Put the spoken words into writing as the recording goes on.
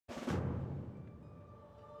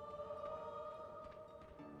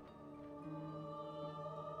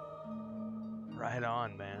Right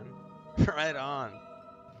on, man. Right on.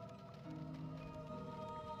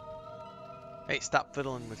 Hey, stop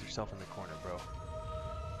fiddling with yourself in the corner, bro.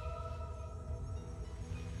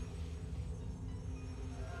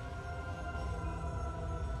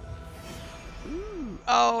 Ooh.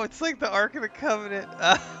 Oh, it's like the Ark of the Covenant.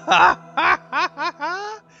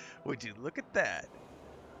 Would you look at that?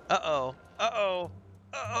 Uh-oh. Uh-oh.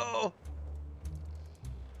 Uh-oh.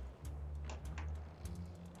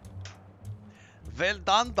 Well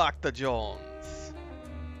done, Dr. Jones.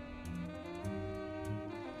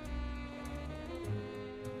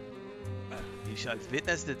 You shall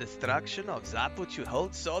witness the destruction of that which you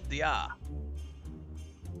hold so dear.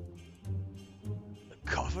 The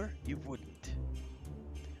cover? You wouldn't.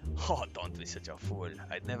 Oh, don't be such a fool.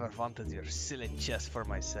 I never wanted your silly chest for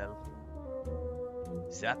myself.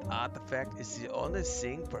 That artifact is the only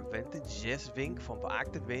thing preventing Jesving from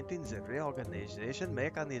activating the reorganization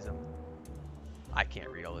mechanism. I can't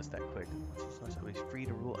read all this that quick. I'm free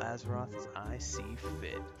to rule Azeroth as I see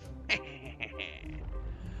fit.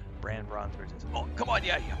 Brand Bronze versus. Oh, come on,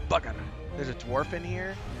 yeah, you bugger. There's a dwarf in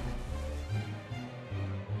here.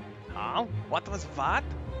 Huh? What was that?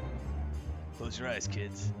 Close your eyes,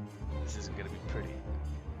 kids. This isn't gonna be pretty.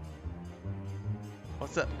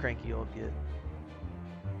 What's up, cranky old git?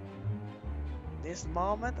 This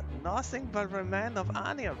moment, nothing but remain of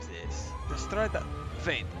any of this. Destroy the...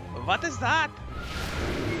 Wait, what is that?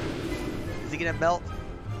 Is he gonna melt?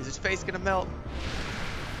 Is his face gonna melt?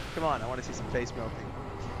 Come on, I want to see some face melting.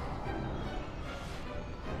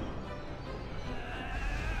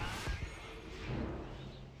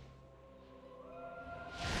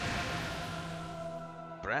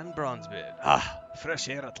 Brand Bronzebeard. Ah, fresh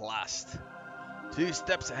air at last. 2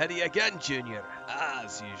 steps ahead of you again, Junior,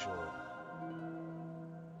 as usual.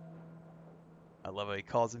 I love how he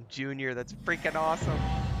calls him Junior. That's freaking awesome.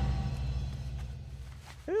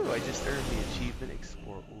 Ooh, I just earned the achievement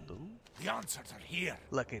Explore Uldum. The answers are here.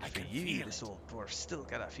 Lucky for you, this old dwarf still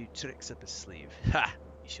got a few tricks up his sleeve. Ha!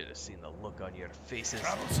 You should have seen the look on your faces.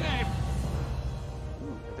 Travel safe.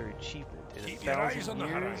 Ooh, another achievement. In Keep 1,000 your eyes on the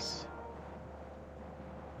years, horizon.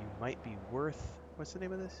 you might be worth... What's the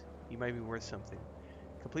name of this? You might be worth something.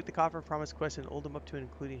 Complete the Coffer Promise quest in Uldum up to and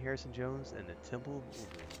including Harrison Jones and the Temple of Uldum.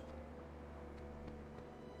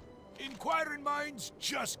 Inquiring minds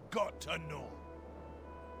just got to know.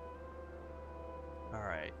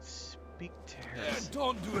 Alright, speak to Yeah, Harrison.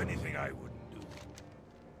 don't do anything I wouldn't do.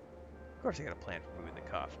 Of course I got a plan for moving the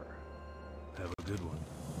coffer. Have a good one.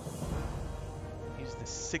 Use the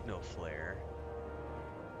signal flare.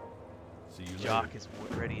 See you Jock later. is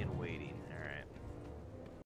ready and waiting.